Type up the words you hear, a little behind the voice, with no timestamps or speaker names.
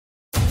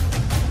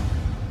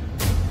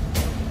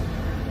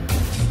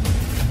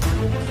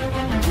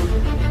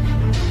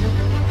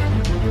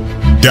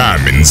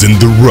diamonds in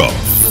the rough.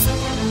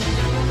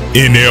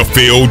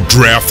 NFL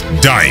Draft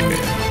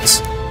Diamonds.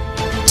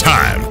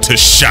 Time to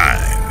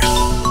shine.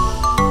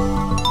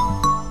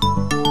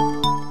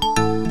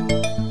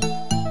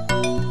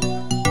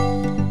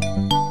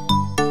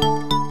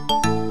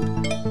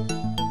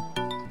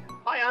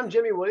 Hi, I'm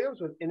Jimmy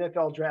Williams with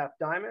NFL Draft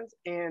Diamonds,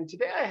 and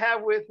today I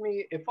have with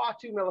me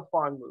Ifeatu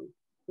Melifonwu,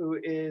 who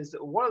is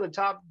one of the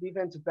top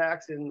defensive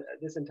backs in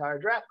this entire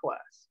draft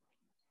class.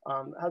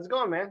 How's it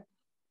going, man?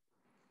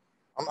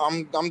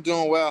 I'm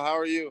doing well. How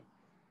are you?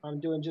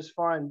 I'm doing just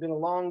fine. Been a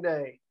long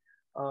day.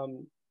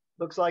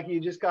 Looks like you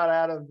just got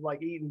out of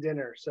eating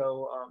dinner,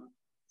 so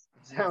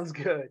sounds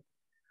good.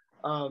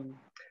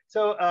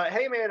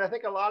 Hey, man, I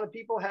think a lot of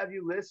people have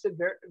you listed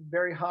very,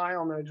 very high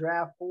on their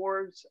draft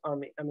boards. I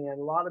mean, a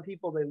lot of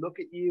people, they look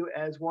at you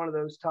as one of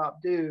those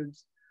top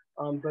dudes.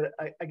 But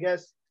I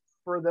guess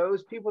for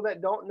those people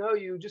that don't know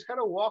you, just kind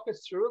of walk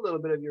us through a little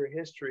bit of your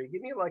history.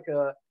 Give me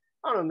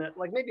I don't know,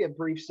 maybe a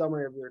brief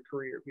summary of your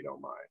career, if you don't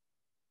mind.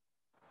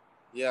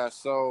 Yeah,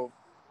 so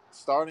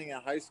starting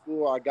in high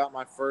school, I got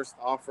my first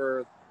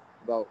offer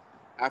about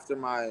after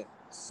my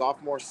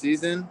sophomore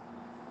season.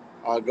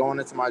 Going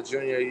into my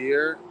junior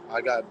year,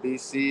 I got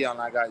BC and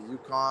I got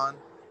UConn.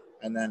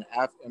 And then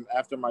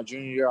after my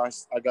junior year,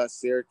 I got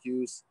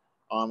Syracuse.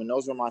 And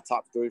those were my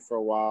top three for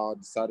a while. I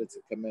decided to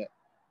commit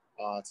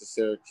to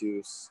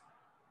Syracuse.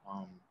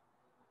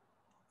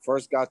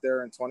 First got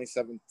there in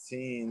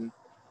 2017,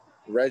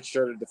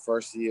 redshirted the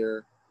first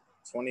year.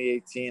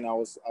 2018, I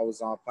was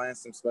playing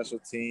some special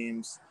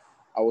teams.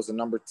 I was a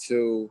number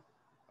two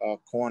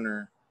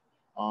corner.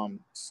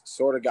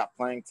 Sort of got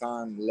playing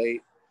time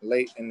late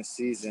in the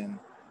season,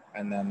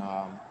 and then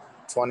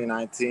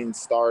 2019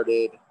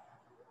 started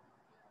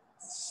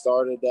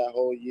that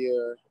whole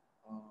year,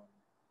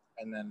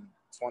 and then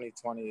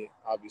 2020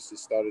 obviously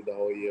started the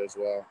whole year as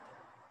well.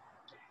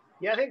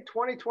 Yeah, I think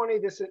 2020,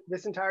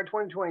 this entire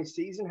 2020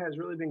 season has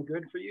really been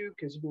good for you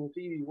because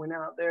you went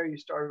out there, you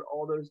started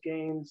all those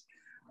games,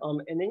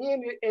 and then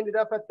you ended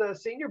up at the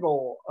Senior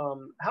Bowl.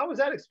 How was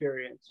that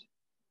experience?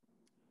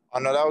 I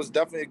know that was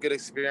definitely a good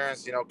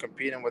experience. You know,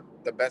 competing with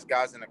the best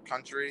guys in the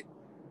country.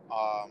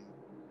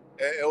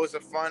 It was a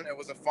fun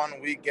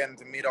weekend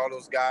to meet all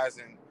those guys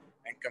and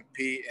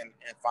compete and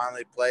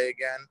finally play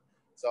again.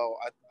 So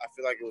I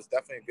feel like it was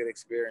definitely a good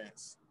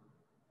experience.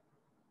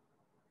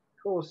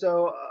 Cool.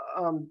 So,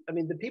 I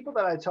mean, the people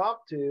that I've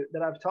talked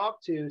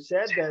to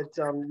said that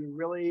you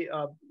really,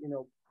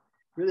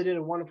 really did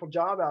a wonderful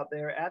job out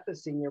there at the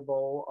Senior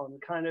Bowl,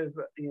 kind of,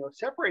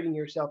 separating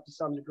yourself to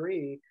some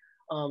degree.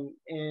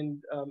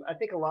 I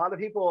think a lot of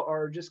people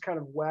are just kind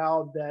of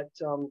wowed that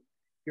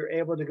you're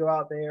able to go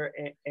out there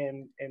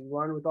and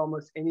run with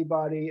almost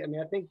anybody. I mean,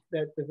 I think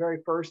that the very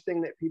first thing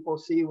that people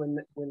see when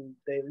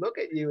they look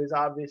at you is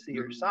obviously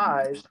your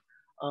size.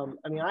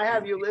 I mean, I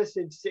have you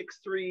listed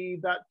 6'3",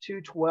 about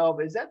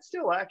 212. Is that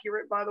still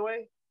accurate, by the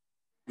way?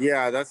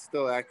 Yeah, that's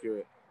still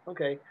accurate.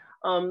 Okay.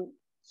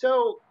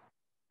 So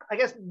I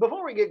guess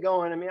before we get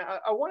going, I mean,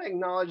 I want to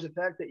acknowledge the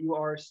fact that you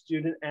are a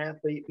student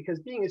athlete, because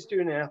being a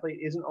student athlete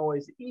isn't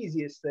always the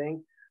easiest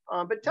thing.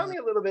 But tell me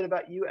a little bit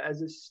about you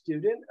as a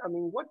student. I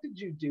mean, what did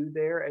you do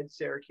there at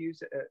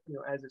Syracuse,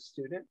 as a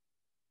student?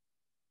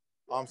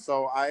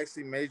 So I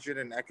actually majored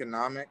in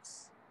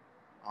economics.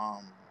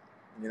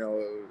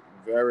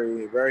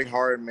 Very, very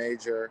hard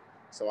major.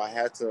 So I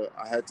had to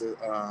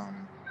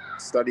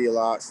study a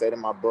lot, stay in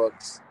my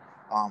books.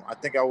 I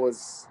think all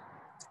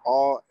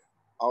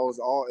I was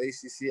all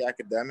ACC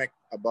academic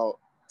about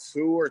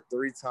 2 or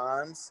 3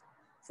 times.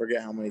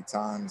 Forget how many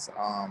times.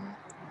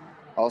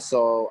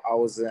 Also, I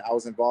was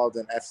involved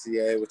in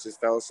FCA, which is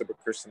Fellowship of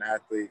Christian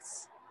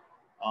Athletes.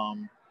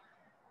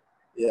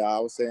 Yeah, I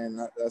was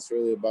saying that's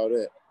really about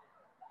it.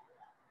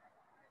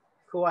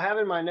 Cool. I have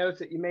in my notes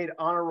that you made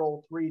honor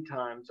roll 3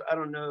 times. I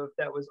don't know if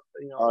that was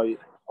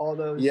all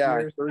those yeah,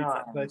 years or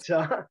not, times.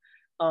 but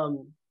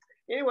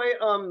anyway,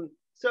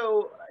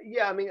 so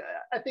yeah, I mean,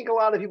 I think a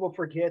lot of people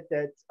forget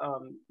that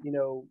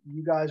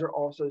you guys are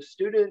also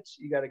students.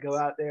 You got to go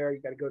out there.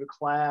 You got to go to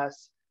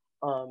class.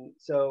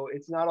 So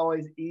it's not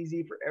always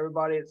easy for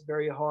everybody. It's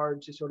very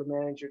hard to sort of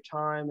manage your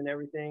time and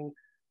everything.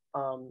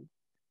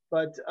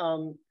 But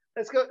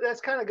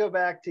let's kind of go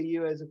back to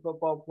you as a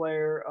football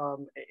player,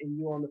 and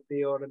you on the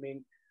field. I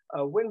mean,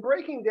 when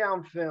breaking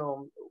down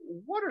film,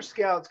 what are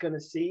scouts going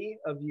to see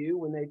of you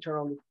when they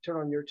turn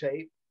on your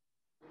tape?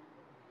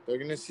 They're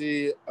going to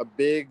see a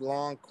big,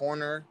 long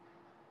corner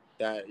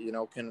that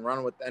can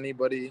run with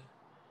anybody.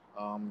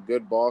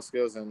 Good ball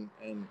skills and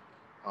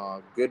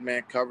good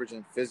man coverage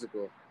and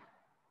physical.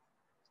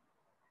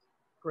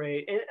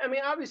 Great. And I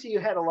mean, obviously you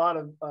had a lot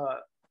of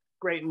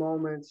great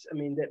moments, I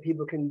mean, that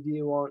people can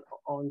view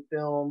on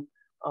film.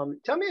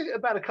 Tell me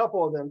about a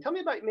couple of them. Tell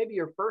me about maybe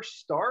your first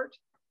start,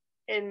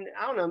 and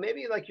I don't know,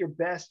 maybe like your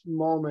best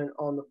moment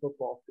on the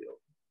football field.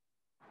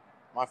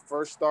 My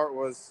first start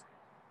was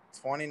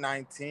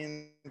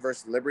 2019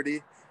 versus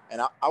Liberty, and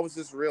I was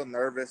just real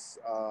nervous.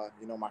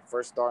 My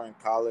first start in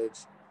college,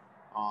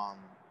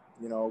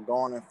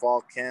 going in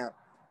fall camp,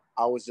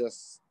 I was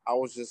just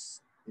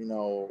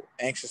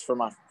anxious for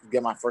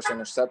get my first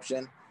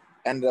interception.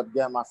 Ended up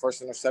getting my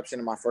first interception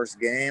in my first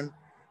game,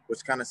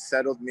 which kind of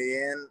settled me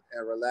in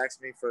and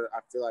relaxed me I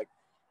feel like,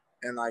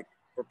 and like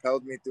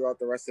propelled me throughout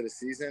the rest of the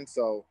season.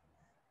 So,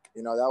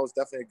 that was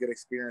definitely a good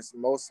experience.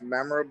 Most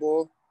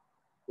memorable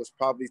was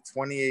probably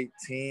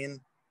 2018.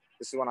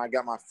 This is when I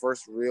got my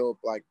first real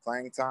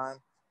playing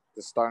time.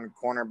 The starting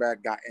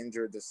cornerback got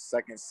injured the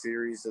second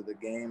series of the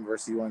game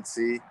versus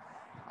UNC.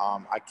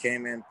 I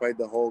came in, played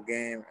the whole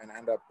game, and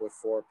ended up with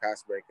 4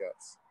 pass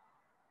breakups.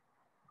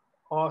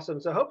 Awesome.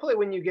 So hopefully,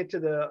 when you get to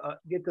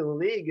the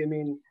league, I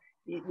mean,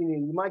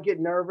 you might get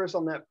nervous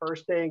on that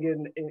first day and get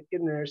an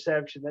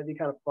interception. That'd be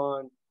kind of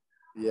fun.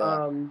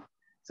 Yeah.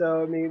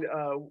 So I mean,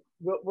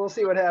 we'll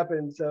see what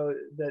happens, so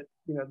that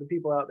the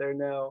people out there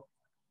know.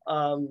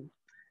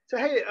 So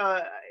hey,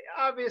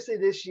 obviously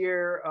this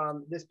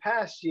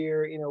past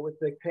year, with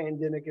the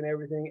pandemic and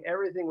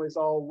everything was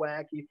all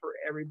wacky for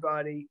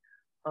everybody.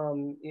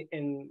 And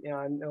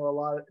I know a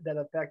lot that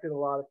affected a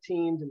lot of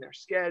teams and their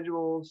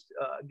schedules.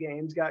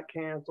 Games got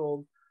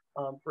canceled.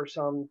 For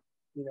some,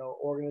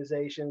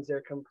 organizations,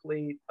 their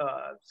complete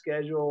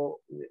schedule,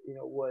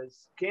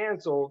 was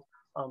canceled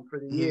for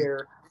the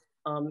year.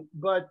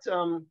 But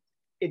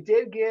it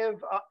did give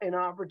an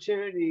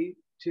opportunity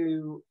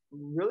to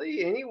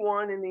really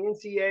anyone in the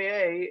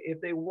NCAA, if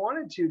they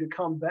wanted to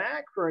come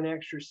back for an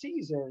extra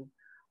season.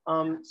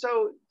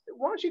 So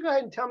why don't you go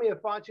ahead and tell me,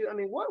 Ifeatu, I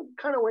mean, what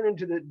kind of went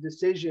into the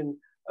decision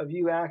of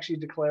you actually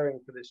declaring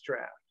for this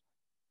draft?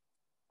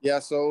 Yeah,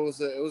 so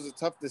it was a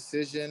tough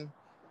decision,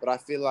 but I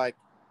feel like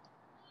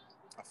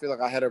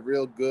I had a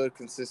real good,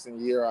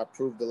 consistent year. I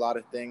proved a lot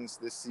of things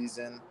this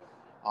season.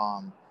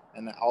 And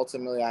then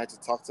ultimately I had to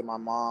talk to my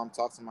mom,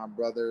 talk to my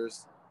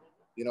brothers,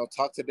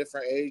 talk to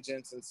different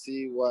agents and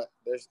see what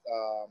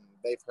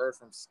they've heard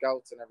from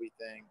scouts and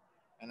everything.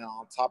 And then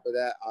on top of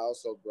that, I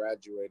also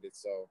graduated.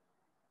 So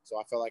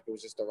I felt like it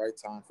was just the right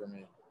time for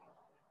me.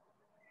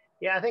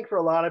 Yeah, I think for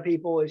a lot of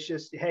people, it's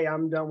just, hey,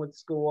 I'm done with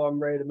school. I'm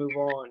ready to move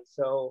on.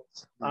 So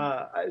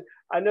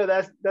I know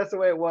that's the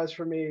way it was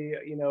for me.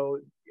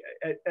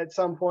 At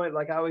some point,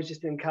 I was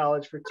just in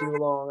college for too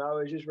long. I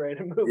was just ready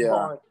to move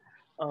on.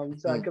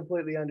 So I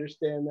completely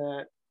understand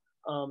that.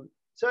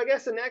 So I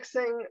guess the next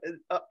thing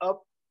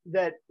up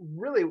that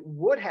really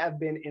would have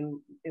been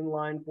in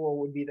line for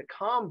would be the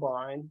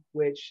combine,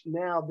 which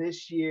now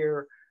this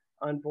year,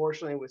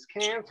 unfortunately, was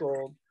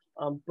canceled.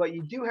 But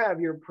you do have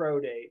your pro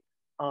day.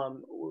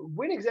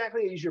 When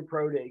exactly is your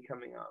pro day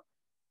coming up?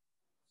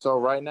 So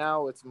right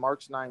now it's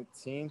March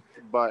 19th,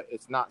 but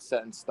it's not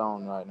set in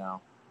stone right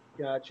now.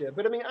 Gotcha.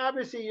 But I mean,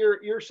 obviously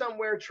you're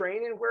somewhere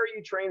training. Where are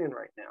you training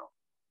right now?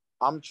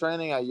 I'm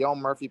training at Yo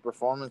Murphy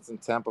Performance in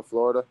Tampa,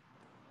 Florida.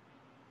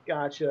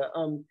 Gotcha.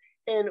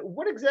 And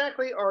what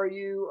exactly are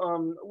you,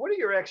 what are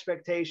your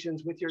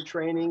expectations with your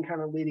training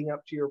kind of leading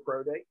up to your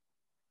pro day?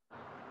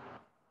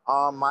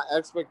 My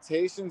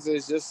expectations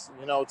is just,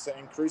 to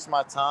increase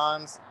my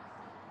times,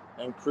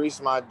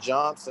 increase my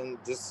jumps, and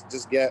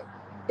just get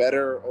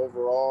better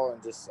overall,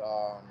 and just,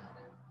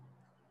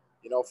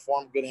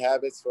 form good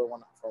habits for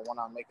when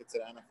I make it to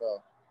the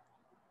NFL.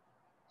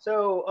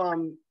 So,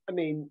 I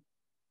mean,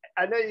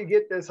 I know you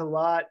get this a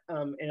lot,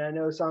 and I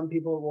know some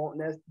people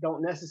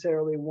don't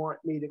necessarily want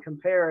me to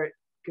compare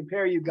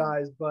you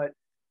guys, but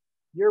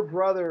your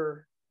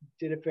brother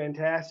did a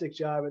fantastic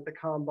job at the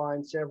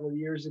combine several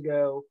years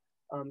ago.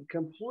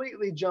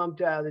 Completely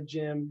jumped out of the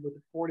gym with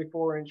a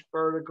 44-inch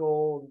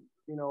vertical.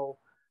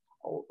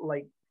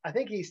 I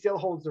think he still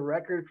holds the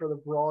record for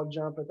the broad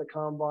jump at the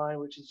combine,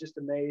 which is just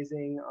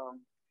amazing.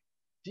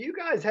 Do you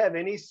guys have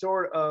any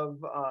sort of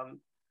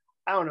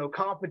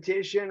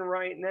competition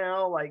right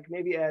now, like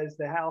maybe as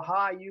to how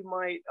high you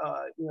might,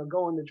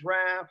 go in the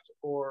draft,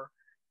 or,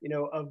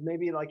 of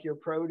maybe like your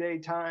pro day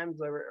times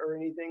or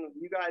anything?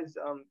 You guys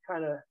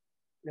kind of,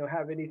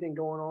 have anything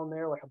going on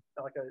there, like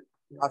a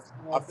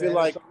I feel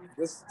like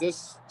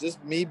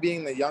just me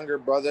being the younger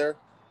brother,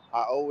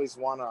 I always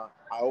wanna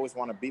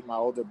beat my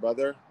older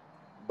brother,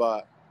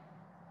 but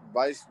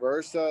vice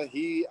versa.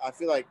 I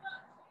feel like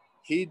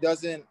he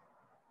doesn't.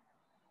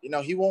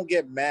 He won't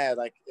get mad.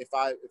 Like if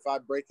I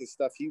break his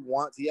stuff, he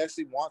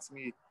actually wants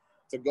me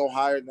to go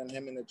higher than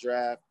him in the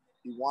draft.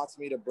 He wants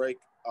me to break,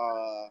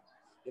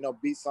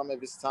 beat some of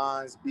his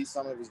times, beat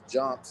some of his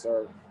jumps,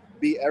 or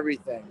beat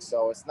everything.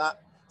 So it's not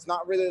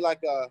really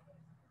like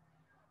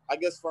I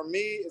guess for me,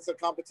 it's a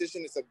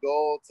competition. It's a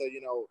goal to,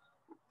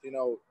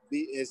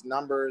 beat his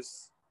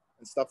numbers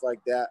and stuff like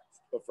that.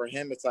 But for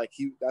him, it's like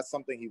that's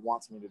something he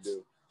wants me to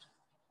do.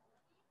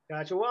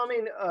 Gotcha. Well, I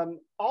mean,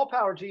 all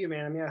power to you,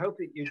 man. I mean, I hope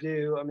that you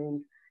do. I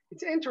mean,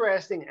 it's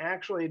interesting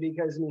actually,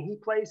 because he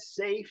plays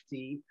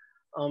safety,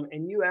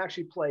 and you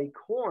actually play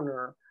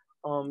corner.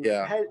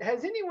 Yeah.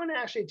 Has anyone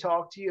actually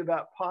talked to you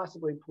about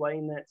possibly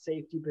playing that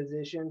safety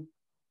position?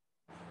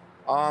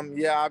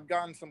 Yeah, I've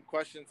gotten some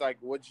questions like,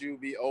 would you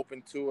be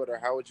open to it, or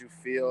how would you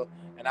feel?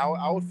 And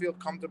I would feel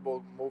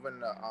comfortable moving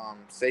to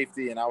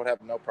safety, and I would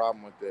have no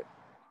problem with it.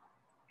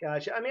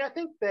 Gotcha. I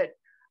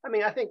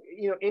think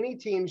any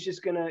team's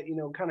just gonna,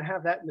 kind of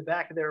have that in the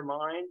back of their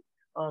mind.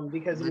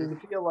 because I mean,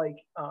 I feel like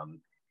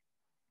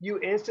you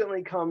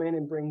instantly come in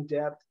and bring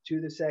depth to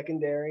the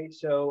secondary.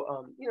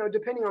 So,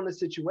 depending on the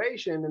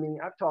situation, I mean,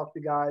 I've talked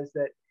to guys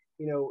that,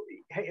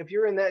 hey, if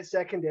you're in that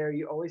secondary,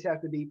 you always have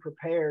to be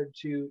prepared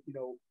to,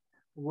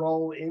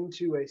 roll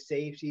into a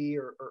safety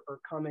or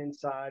come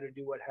inside or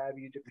do what have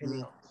you,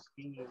 depending on the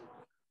scheme.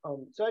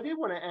 So I did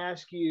want to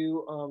ask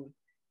you,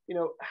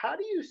 how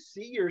do you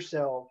see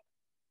yourself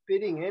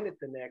fitting in at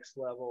the next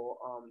level?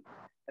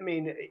 I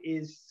mean,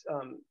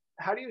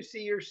 how do you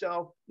see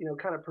yourself,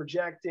 kind of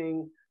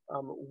projecting?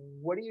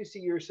 What do you see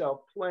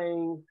yourself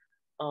playing?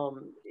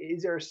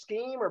 Is there a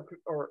scheme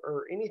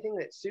or anything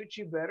that suits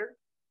you better?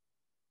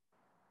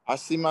 I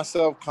see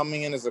myself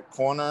coming in as a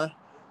corner,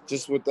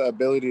 just with the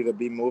ability to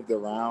be moved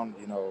around.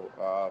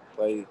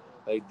 Play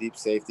deep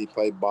safety,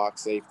 play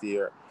box safety,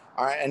 or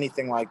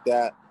anything like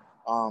that.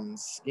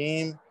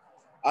 Scheme.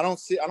 I don't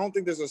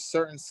think there's a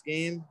certain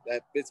scheme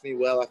that fits me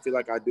well. I feel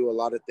like I do a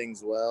lot of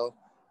things well.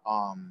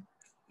 And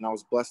I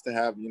was blessed to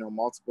have,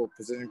 multiple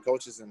position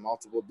coaches and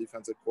multiple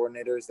defensive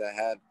coordinators that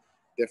had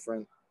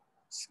different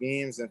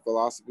schemes and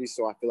philosophies.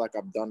 So I feel like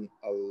I've done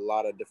a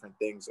lot of different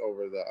things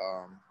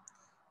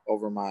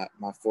over my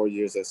 4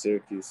 years at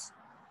Syracuse.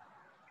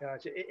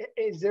 Gotcha.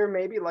 Is there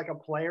maybe like a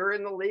player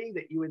in the league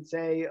that you would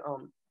say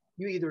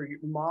you either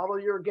model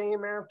your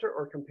game after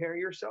or compare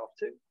yourself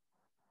to?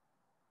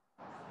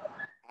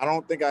 I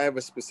don't think I have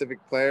a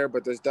specific player,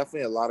 but there's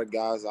definitely a lot of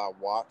guys I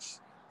watch,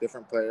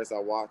 different players I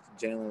watch.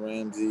 Jalen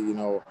Ramsey,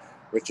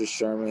 Richard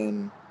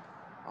Sherman,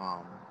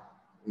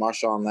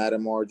 Marshawn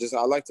Lattimore. Just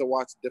I like to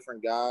watch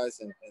different guys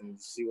and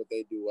see what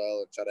they do well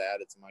and try to add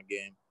it to my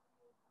game.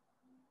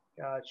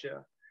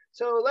 Gotcha.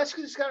 So let's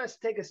just kind of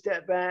take a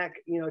step back,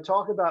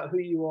 talk about who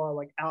you are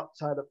like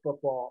outside of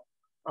football.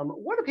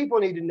 What do people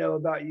need to know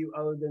about you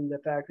other than the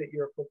fact that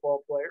you're a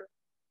football player?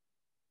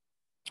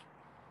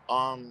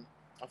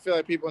 I feel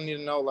like people need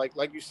to know, like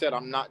you said,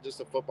 I'm not just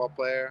a football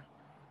player.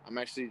 I'm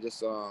actually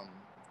just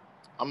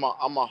I'm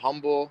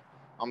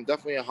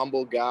definitely a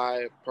humble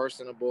guy,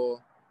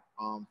 personable,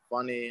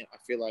 funny. I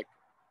feel like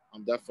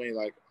I'm definitely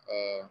like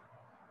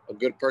a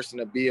good person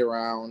to be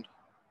around.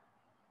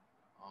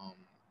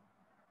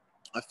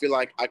 I feel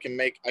like I can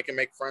make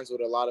friends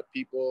with a lot of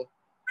people.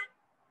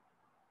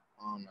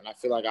 And I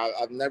feel like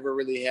I've never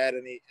really had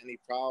any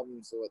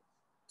problems with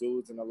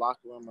dudes in the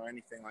locker room or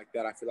anything like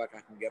that. I feel like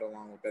I can get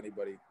along with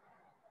anybody.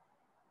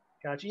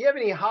 Gotcha. You have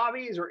any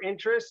hobbies or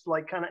interests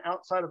like kind of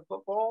outside of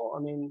football?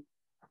 I mean,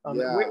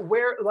 Yeah.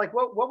 where like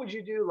what would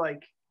you do?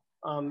 Like,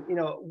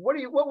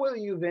 what will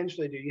you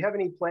eventually do? You have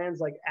any plans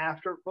like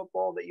after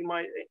football that you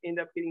might end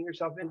up getting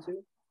yourself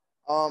into?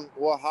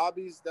 Well,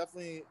 hobbies,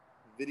 definitely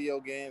video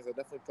games. I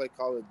definitely play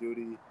Call of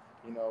Duty,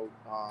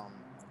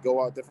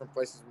 go out different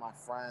places with my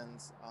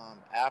friends.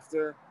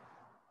 After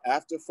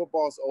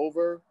football's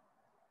over,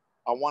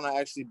 I want to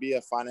actually be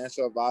a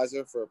financial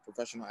advisor for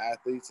professional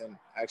athletes and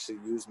actually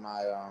use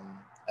my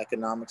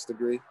economics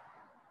degree.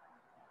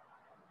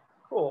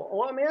 Cool.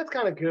 Well, I mean, that's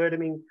kind of good. I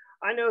mean,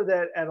 I know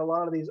that at a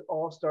lot of these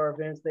all-star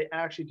events, they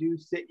actually do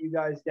sit you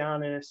guys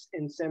down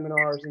in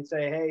seminars and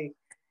say, hey,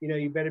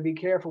 you better be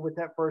careful with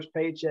that first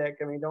paycheck.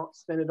 I mean, don't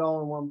spend it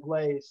all in one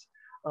place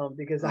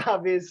because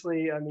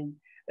obviously, I mean,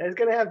 it's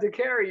going to have to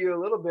carry you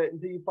a little bit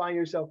until you find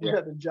yourself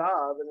another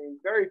job. I mean,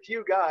 very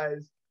few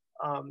guys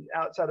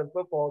outside of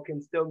football can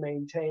still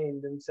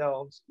maintain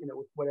themselves,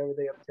 with whatever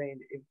they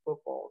obtained in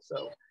football.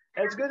 So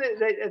that's good. At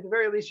the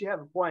very least, you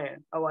have a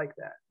plan. I like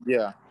that.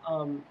 Yeah.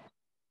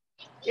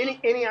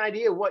 Any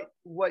idea what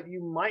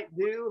you might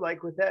do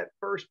like with that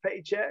first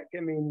paycheck?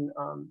 I mean,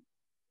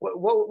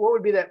 what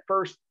would be that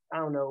first, I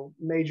don't know,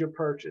 major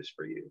purchase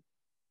for you?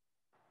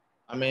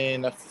 I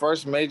mean, the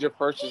first major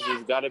purchase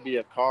has got to be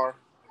a car.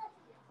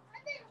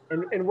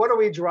 And what are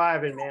we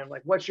driving, man?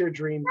 Like, what's your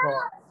dream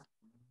car?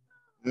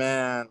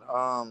 Man,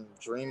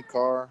 dream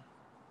car.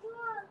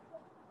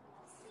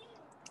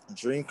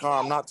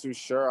 I'm not too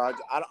sure. I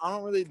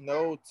don't really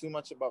know too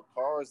much about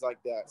cars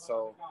like that.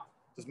 So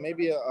just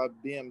maybe a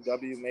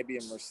BMW, maybe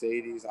a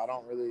Mercedes. I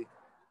don't really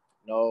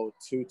know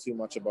too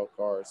much about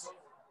cars.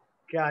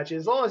 Gotcha.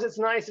 As long as it's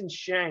nice and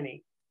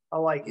shiny, I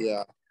like it.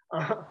 Yeah.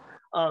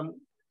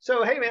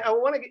 So, hey, man, I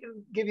want to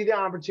give you the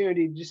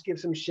opportunity to just give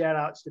some shout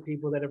outs to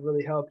people that have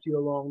really helped you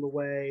along the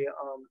way.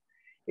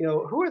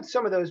 Who are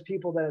some of those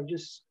people that have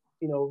just,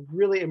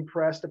 really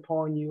impressed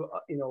upon you,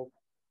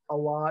 a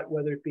lot,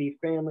 whether it be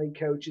family,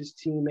 coaches,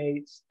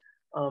 teammates?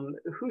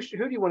 Who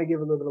do you want to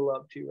give a little bit of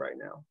love to right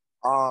now?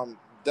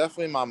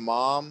 Definitely my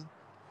mom.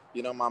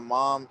 My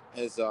mom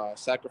has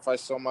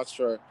sacrificed so much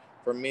for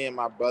me and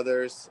my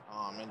brothers,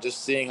 and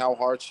just seeing how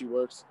hard she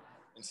works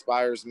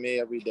inspires me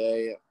every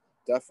day.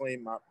 Definitely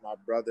my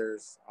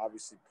brothers,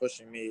 obviously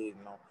pushing me,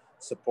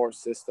 support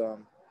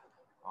system.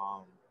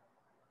 I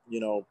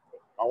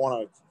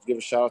want to give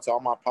a shout out to all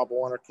my Papa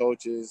Warner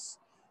coaches,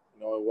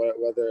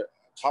 whether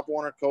Papa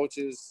Warner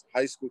coaches,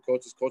 high school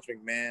coaches, Coach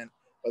McMahon,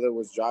 whether it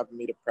was driving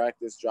me to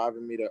practice,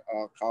 driving me to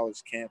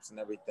college camps and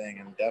everything,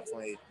 and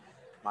definitely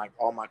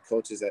all my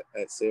coaches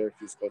at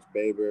Syracuse, Coach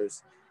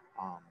Babers,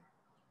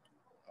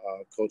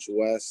 Coach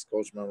West,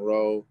 Coach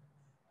Monroe,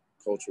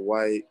 Coach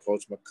White,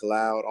 Coach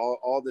McLeod,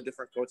 all the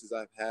different coaches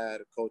I've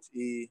had, Coach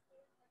E.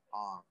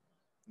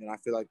 I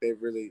feel like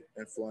they've really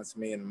influenced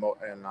me and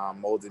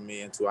molded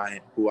me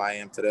into who I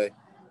am today.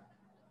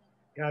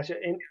 Gotcha.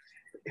 And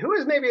who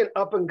is maybe an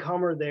up and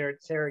comer there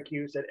at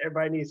Syracuse that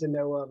everybody needs to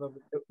know of,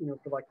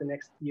 for like the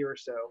next year or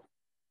so?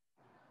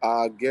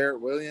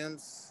 Garrett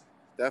Williams,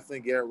 definitely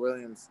Garrett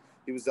Williams.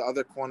 He was the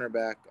other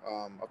cornerback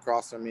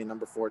across from me,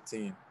 number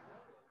 14.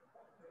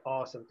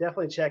 Awesome.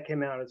 Definitely check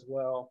him out as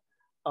well.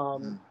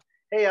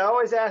 Hey, I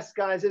always ask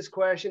guys this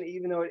question,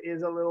 even though it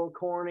is a little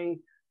corny.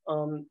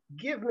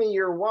 Give me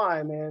your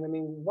why, man. I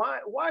mean,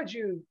 why'd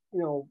you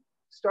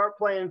start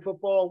playing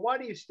football? Why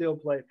do you still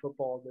play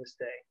football this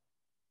day?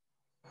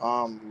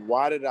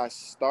 Why did I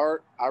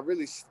start? I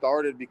really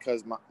started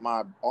because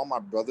all my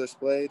brothers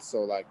played.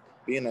 So like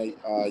being the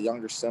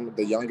youngest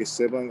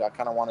sibling, I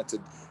kind of wanted to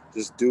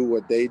just do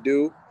what they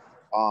do.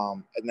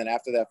 And then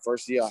after that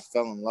first year, I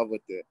fell in love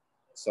with it.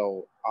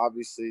 So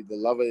obviously the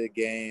love of the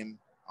game,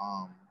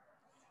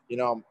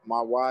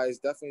 my why is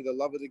definitely the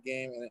love of the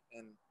game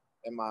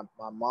and my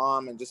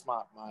mom and just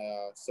my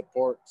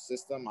support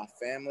system, my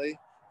family.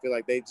 I feel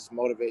like they just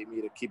motivate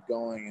me to keep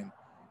going, and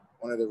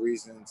one of the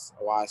reasons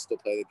why I still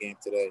play the game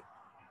today.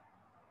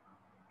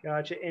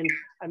 Gotcha. And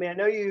I mean, I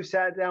know you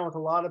sat down with a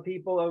lot of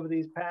people over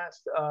these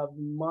past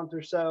month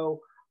or so,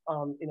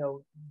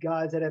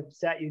 guys that have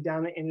sat you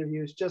down in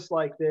interviews just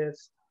like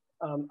this.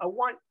 I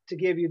want to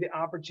give you the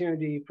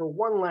opportunity for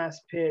one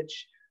last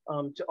pitch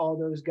to all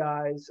those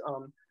guys.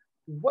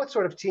 What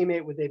sort of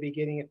teammate would they be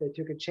getting if they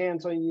took a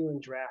chance on you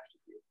and drafted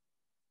you?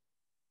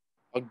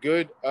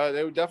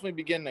 They would definitely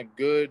be getting a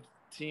good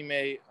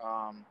teammate.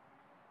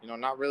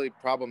 Not really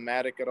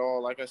problematic at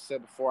all. Like I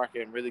said before, I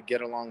can really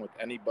get along with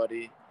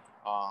anybody.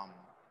 A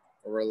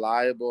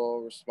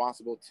reliable,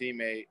 responsible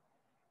teammate.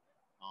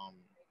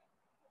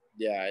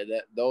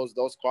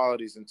 Those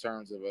qualities in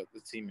terms of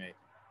the teammate.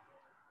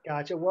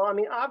 Gotcha. Well, I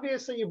mean,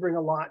 obviously you bring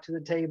a lot to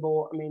the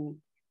table. I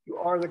mean, you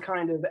are the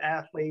kind of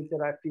athlete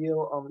that I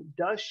feel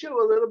does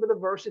show a little bit of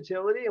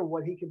versatility in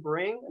what he could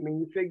bring. I mean,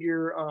 you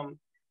figure,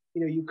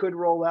 you could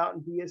roll out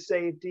and be a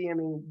safety. I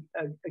mean,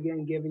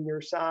 again, given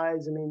your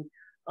size, I mean,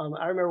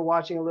 I remember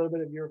watching a little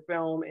bit of your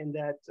film in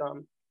that,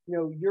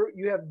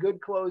 you have good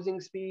closing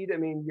speed. I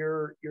mean,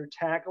 your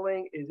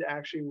tackling is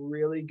actually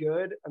really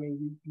good. I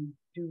mean,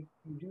 you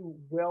do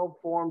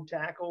well-formed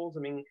tackles. I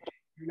mean,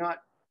 you're not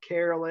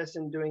careless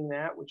in doing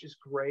that, which is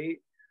great.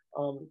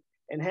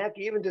 And heck,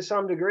 even to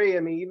some degree,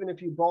 I mean, even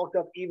if you bulked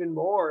up even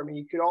more, I mean,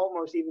 you could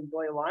almost even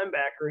play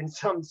linebacker in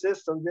some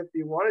systems if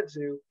you wanted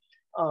to.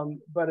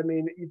 But I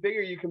mean, you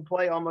figure you can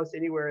play almost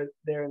anywhere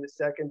there in the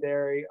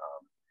secondary.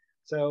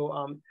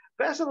 So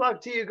best of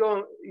luck to you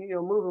going,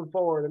 moving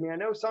forward. I mean, I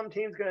know some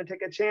team's going to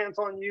take a chance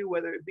on you,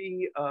 whether it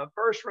be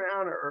first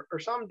round or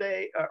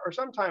someday or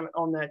sometime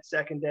on that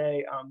second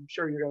day. I'm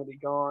sure you're going to be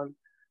gone.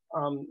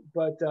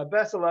 But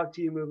best of luck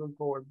to you moving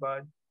forward,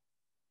 bud.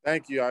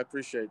 Thank you. I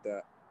appreciate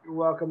that. You're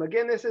welcome.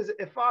 Again, this is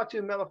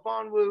Ifeatu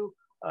Melifonwu,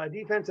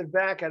 defensive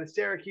back out of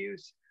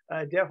Syracuse.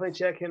 Definitely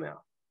check him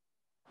out.